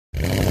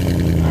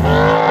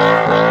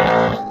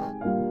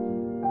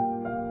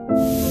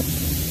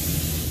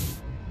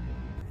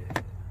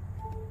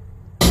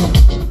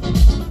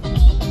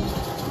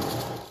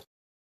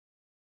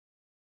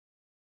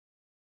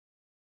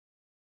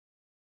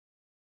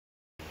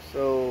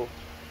So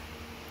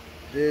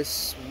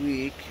this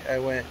week I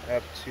went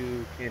up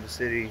to Kansas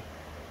City,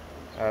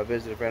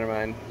 visited a friend of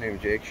mine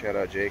named Jake. Shout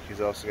out Jake. He's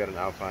also got an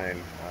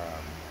Alpine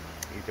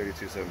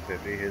E32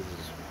 750. His is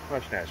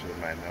much nicer than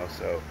mine though,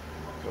 so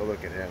go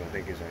look at him. I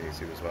think he's on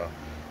YouTube as well.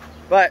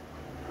 But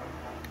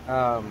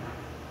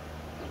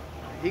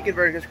he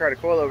converted his car to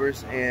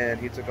coilovers and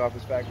he took off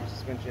his factory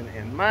suspension,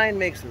 and mine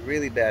makes a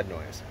really bad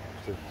noise.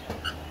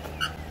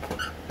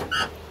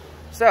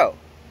 So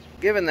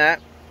given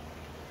that,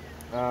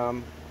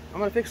 I'm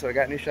gonna fix it. I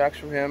got new shocks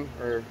from him,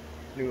 or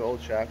new old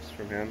shocks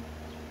from him,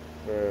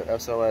 the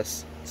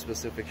SLS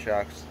specific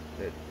shocks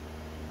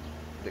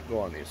that go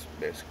on these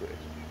basically.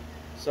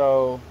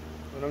 So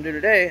what I'm doing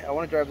today, I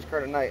want to drive this car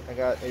tonight. I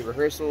got a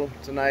rehearsal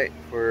tonight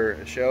for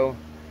a show,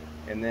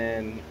 and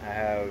then I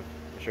have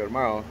a show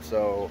tomorrow.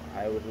 So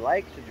I would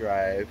like to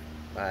drive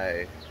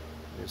my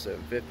new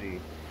 750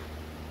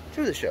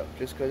 to the show,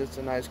 just because it's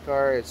a nice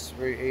car. It's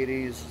very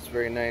 80s, it's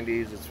very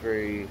 90s, it's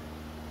very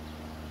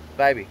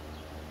vibey.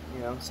 You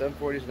know,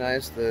 740 is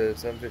nice, the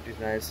 750 is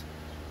nice,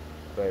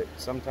 but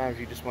sometimes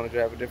you just want to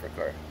drive a different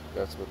car.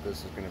 That's what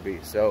this is going to be.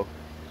 So,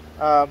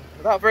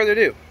 without further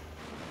ado.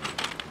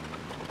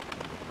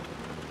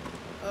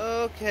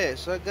 Okay,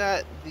 so I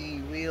got the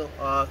wheel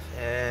off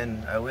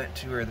and I went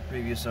to where the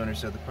previous owner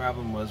said the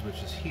problem was,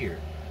 which is here.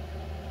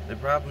 The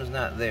problem is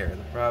not there.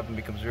 The problem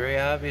becomes very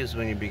obvious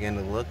when you begin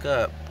to look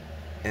up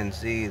and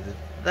see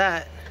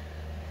that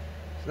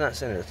it's not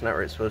centered. It's not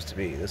where it's supposed to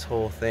be. This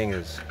whole thing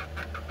is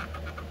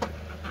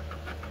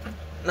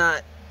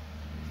not,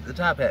 the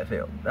top hat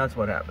failed. That's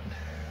what happened.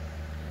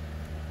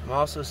 I'm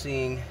also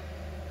seeing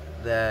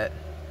that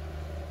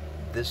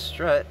this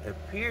strut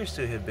appears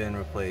to have been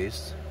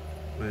replaced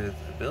with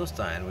the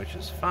Bilstein, which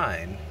is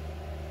fine,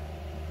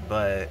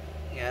 but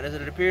yeah,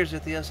 it appears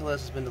that the SLS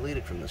has been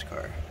deleted from this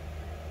car,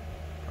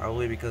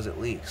 probably because it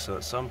leaks. So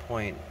at some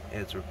point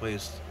it's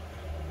replaced.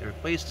 They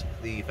replaced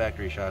the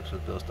factory shocks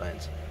with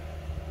Bilsteins.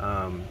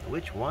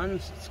 Which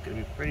ones? It's gonna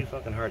be pretty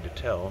fucking hard to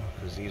tell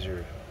because these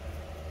are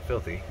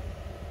filthy.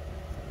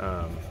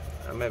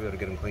 I might be able to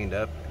get them cleaned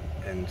up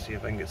and see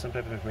if I can get some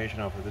type of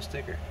information off of this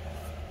sticker.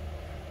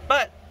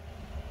 But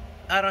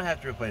I don't have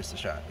to replace the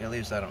shock, at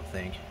least I don't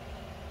think.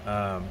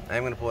 I'm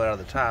going to pull it out of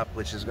the top,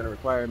 which is going to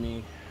require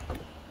me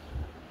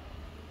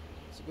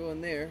to go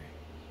in there,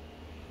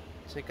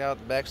 take out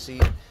the back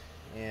seat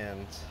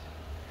and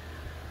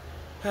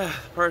the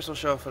parcel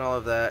shelf and all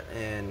of that,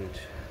 and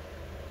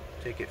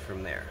take it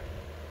from there.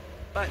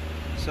 But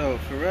so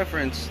for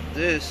reference,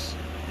 this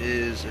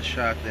is a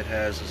shock that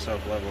has a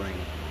self-leveling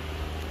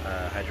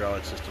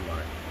hydraulic system on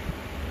it.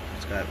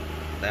 It's got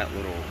that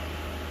little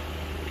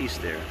piece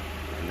there,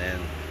 and then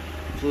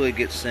fluid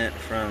gets sent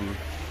from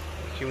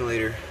the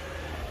accumulator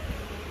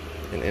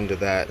and into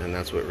that, and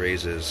that's what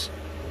raises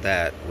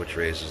that, which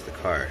raises the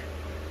car.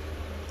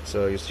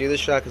 So you see the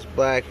shock is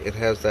black, it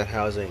has that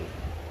housing.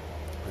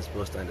 This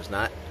Bilstein does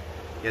not,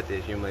 yet the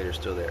accumulator is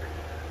still there.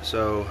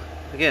 So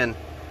again,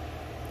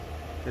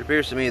 it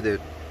appears to me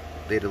that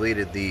they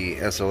deleted the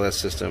SLS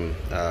system,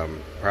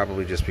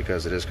 probably just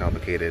because it is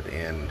complicated,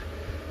 and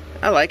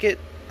I like it,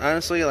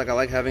 honestly. Like, I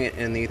like having it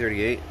in the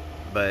E38,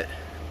 but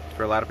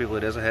for a lot of people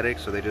it is a headache,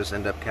 so they just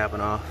end up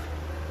capping off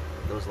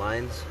those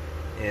lines.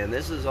 And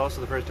this is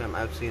also the first time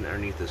I've seen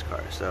underneath this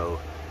car, so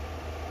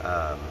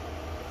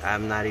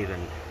I'm not even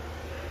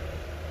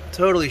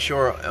totally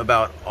sure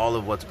about all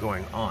of what's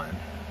going on,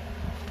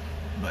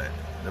 but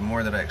the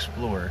more that I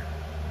explore,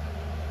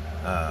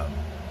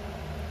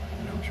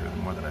 I'm sure the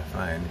more that I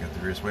find. Got the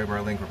rear sway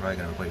bar link, we're probably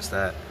going to replace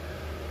that.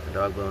 The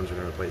dog bones, we're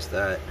going to replace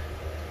that.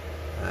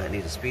 It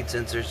needs a speed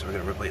sensor, so we're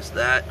going to replace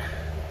that.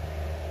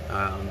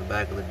 On the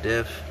back of the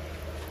diff.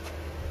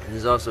 And this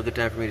is also a good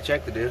time for me to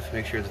check the diff,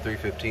 make sure it's a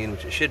 315,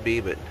 which it should be,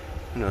 but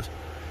who knows.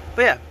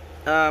 But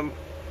yeah,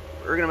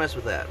 we're going to mess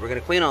with that. We're going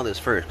to clean all this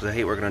first, because I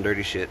hate working on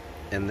dirty shit.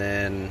 And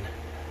then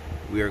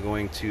we are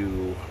going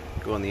to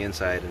go on the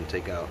inside and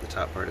take out the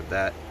top part of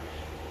that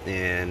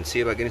and see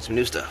about getting some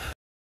new stuff.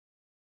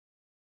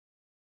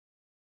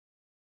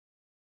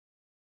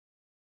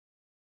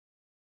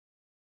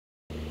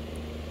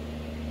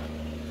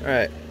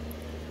 Alright,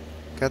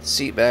 got the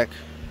seat back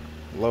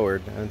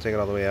lowered. I didn't take it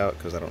all the way out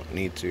because I don't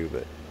need to,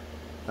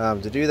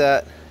 but to do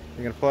that,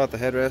 you're going to pull out the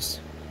headrest,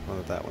 well,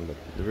 not that one, but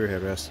the rear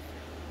headrest,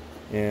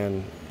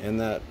 and in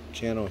that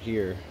channel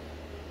here,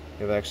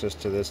 you have access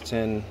to this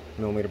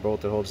 10mm bolt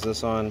that holds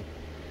this on,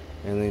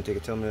 and then you take a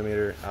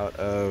 10mm out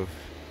of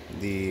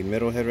the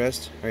middle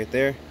headrest right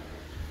there,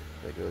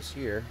 that goes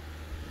here.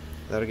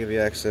 That'll give you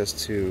access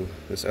to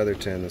this other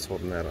 10 that's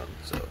holding that on.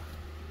 So,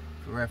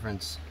 for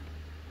reference,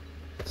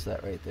 it's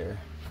that right there.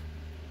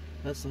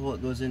 That's the hole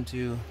it goes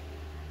into.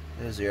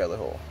 There's the other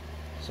hole.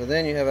 So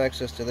then you have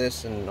access to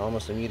this and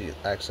almost immediate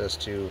access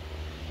to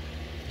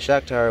the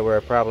shock tower where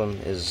a problem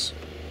is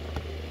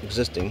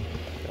existing.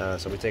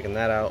 So we're taking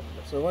that out.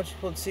 So once you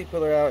pull the seat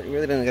pillar out, you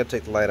really didn't have to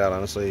take the light out,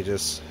 honestly. You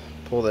just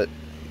pull it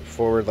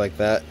forward like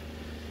that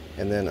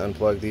and then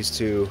unplug these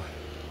two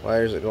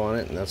wires that go on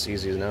it, and that's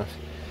easy enough.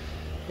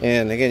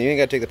 And again, you ain't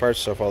got to take the parts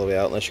stuff all the way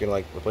out unless you're gonna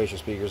like replace your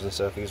speakers and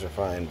stuff. These are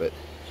fine, but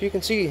you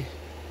can see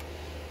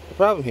the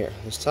problem here.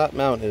 This top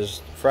mount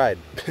is fried.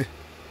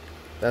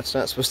 That's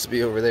not supposed to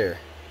be over there.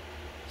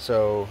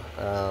 So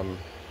what I'm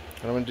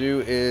gonna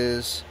do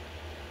is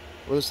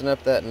loosen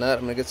up that nut.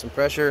 I'm gonna get some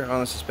pressure on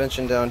the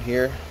suspension down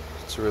here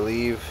to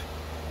relieve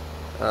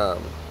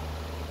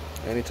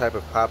any type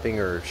of popping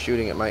or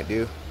shooting it might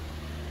do,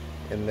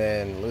 and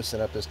then loosen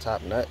up this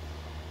top nut,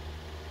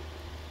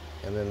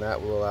 and then that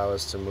will allow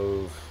us to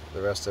move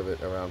the rest of it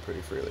around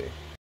pretty freely.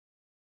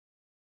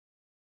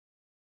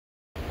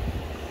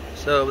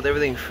 So with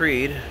everything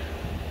freed,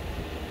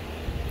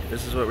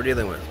 this is what we're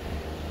dealing with.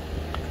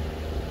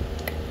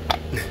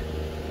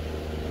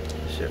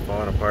 Shit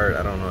falling apart.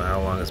 I don't know how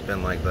long it's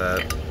been like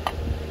that,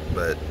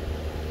 but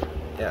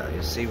yeah,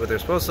 you see what they're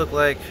supposed to look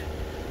like,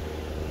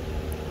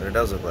 what it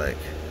does look like.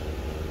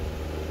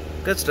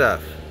 Good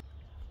stuff.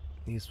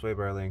 These sway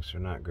bar links are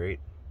not great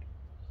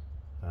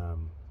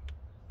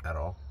at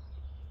all,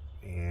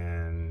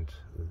 and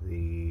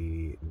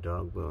the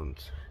dog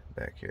bones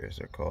back here, as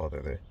they're called,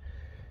 or the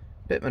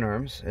Pitman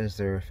arms, as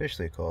they're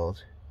officially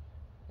called,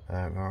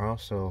 are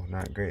also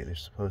not great. They're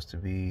supposed to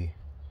be,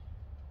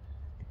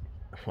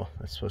 well,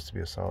 it's supposed to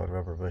be a solid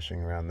rubber bushing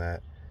around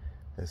that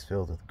that's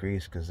filled with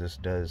grease, because this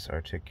does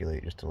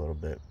articulate just a little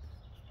bit.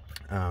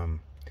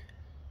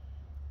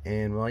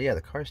 And well, yeah,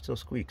 the car still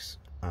squeaks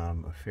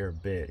a fair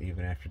bit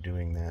even after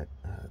doing that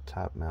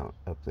top mount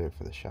up there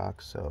for the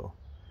shocks. So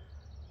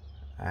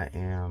I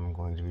am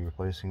going to be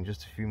replacing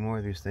just a few more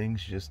of these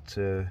things just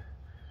to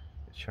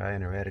try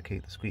and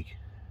eradicate the squeak,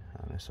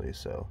 honestly.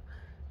 So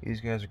these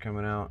guys are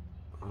coming out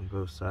on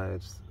both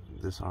sides.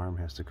 This arm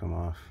has to come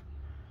off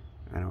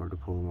in order to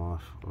pull them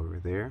off over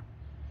there.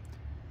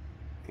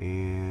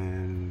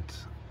 And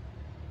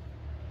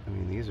I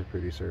mean, these are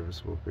pretty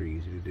serviceable, pretty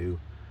easy to do.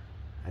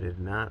 I did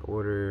not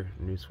order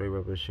new sway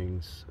bar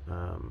bushings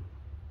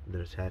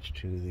that attach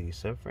to the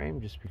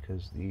subframe, just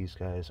because these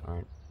guys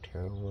aren't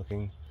terrible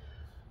looking,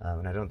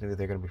 and I don't think that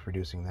they're going to be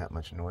producing that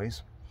much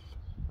noise.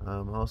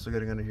 Also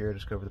getting under here, I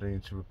discovered that I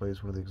need to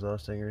replace one of the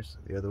exhaust hangers.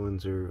 The other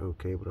ones are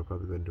okay, but I'll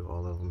probably go and do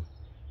all of them.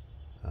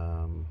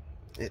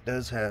 It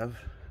does have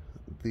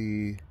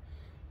the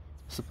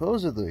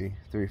supposedly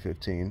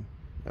 315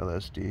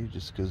 LSD,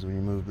 just because when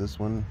you move this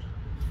one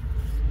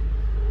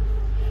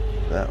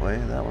that way,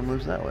 that one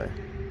moves that way.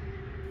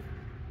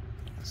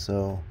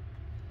 So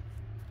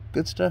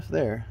good stuff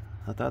there.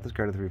 I thought this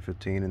car had a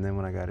 315, and then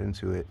when I got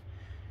into it,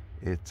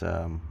 it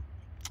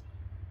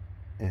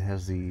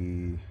has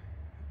the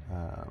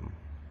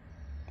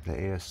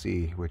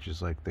ASC, which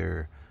is like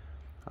their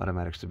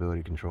automatic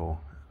stability control,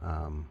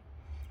 and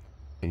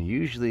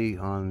usually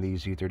on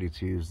these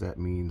U32s that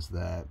means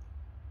that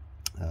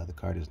the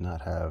car does not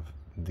have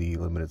the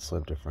limited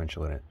slip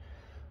differential in it.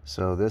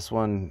 So this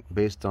one,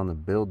 based on the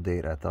build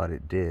date, I thought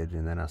it did,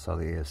 and then I saw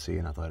the ASC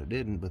and I thought it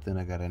didn't, but then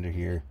I got under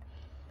here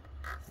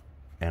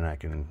and I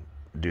can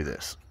do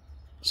this.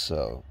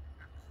 So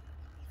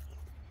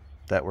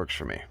that works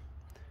for me.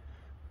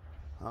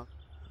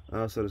 I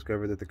also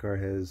discovered that the car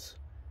has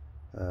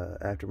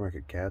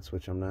aftermarket cats,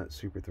 which I'm not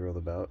super thrilled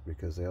about,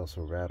 because they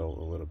also rattle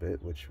a little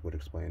bit, which would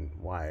explain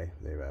why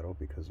they rattle,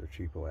 because they're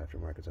cheapo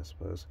aftermarkets, I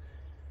suppose.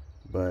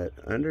 But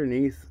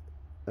underneath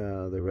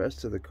the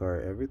rest of the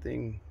car,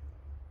 everything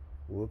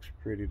looks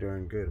pretty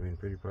darn good. I mean,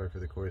 pretty par for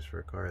the course for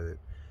a car that,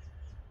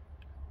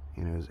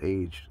 you know, is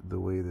aged the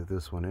way that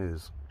this one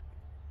is.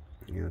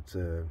 You know, it's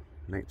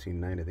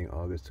 1990, I think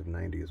August of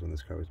 90 is when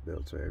this car was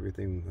built, so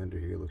everything under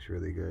here looks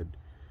really good.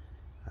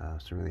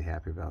 So I'm really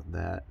happy about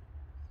that.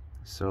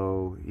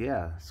 So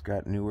yeah, it's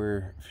got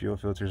newer fuel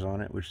filters on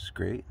it, which is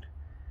great,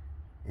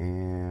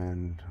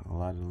 and a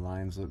lot of the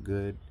lines look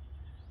good.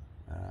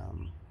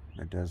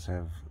 It does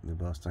have the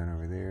bust line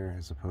over there,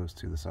 as opposed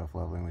to the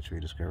self-leveling, which we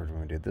discovered when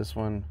we did this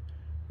one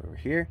over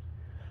here.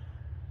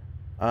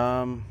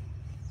 So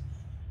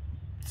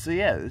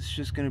yeah, it's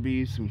just going to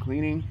be some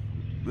cleaning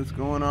that's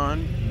going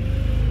on,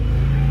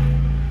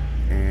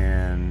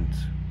 and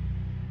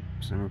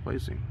some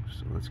replacing.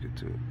 So let's get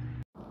to it.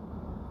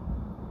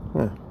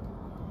 Yeah,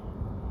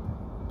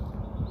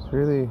 it's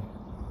really,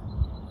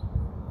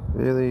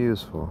 really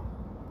useful.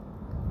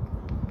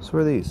 So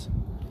are these.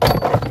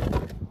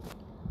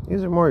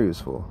 These are more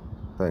useful,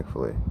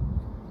 thankfully,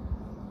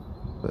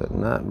 but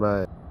not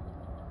by...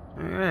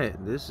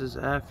 Alright, this is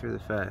after the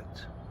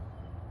fact.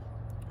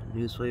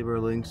 New sway bar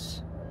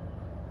links.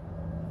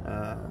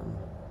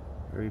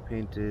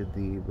 Repainted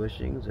the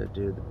bushings. I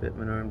did the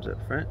Pitman arms up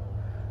front.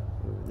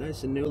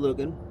 Nice and new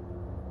looking.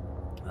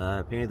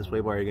 Painted the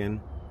sway bar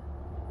again.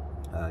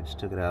 Just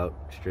took it out,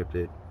 stripped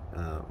it.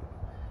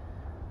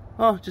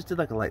 Well, just did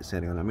like a light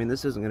sanding on it. I mean,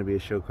 this isn't going to be a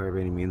show car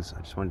by any means.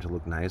 I just wanted it to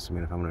look nice. I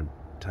mean, if I'm going to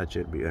touch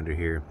it, be under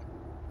here,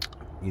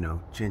 you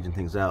know, changing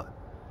things out,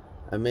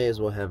 I may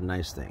as well have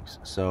nice things.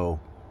 So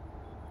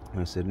like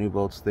I said, new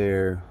bolts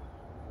there,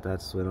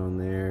 that slid on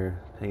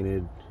there,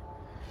 painted,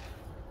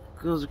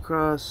 goes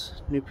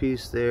across, new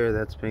piece there,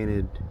 that's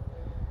painted,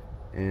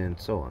 and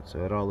so on.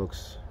 So it all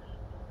looks,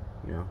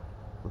 you know,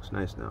 looks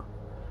nice now.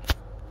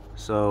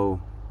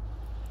 So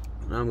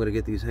Now I'm gonna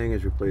get these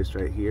hangers replaced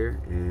right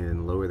here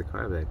and lower the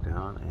car back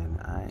down,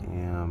 and I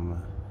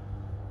am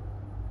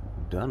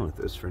done with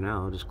this for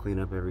now. I'll just clean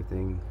up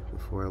everything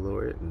before I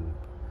lower it and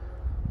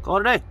call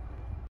it a day.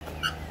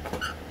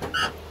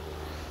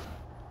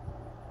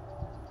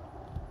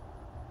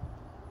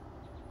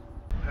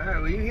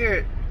 Alright, well, you hear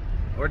it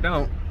or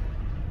don't.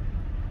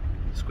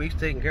 Squeak's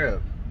taken care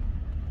of.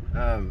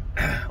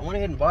 I went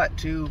ahead and bought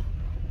 2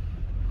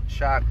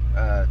 shock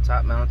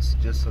top mounts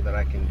just so that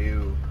I can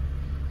do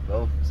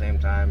both at the same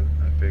time.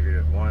 I figured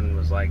if one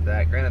was like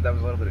that, granted that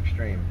was a little bit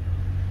extreme,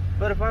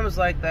 but if one was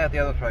like that, the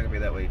other one's probably gonna be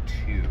that way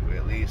too.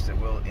 At least it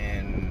will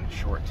in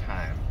short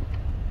time.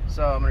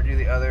 So I'm gonna do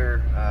the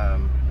other,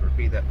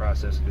 repeat that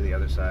process and do the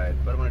other side,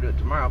 but I'm gonna do it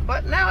tomorrow.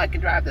 But now I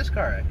can drive this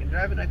car. I can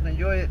drive it, I can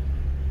enjoy it,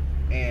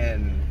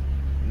 and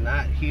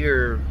not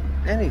hear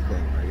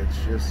anything. Like,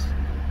 it's just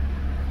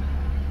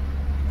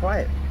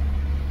quiet,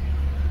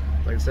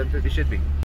 like a 750 should be.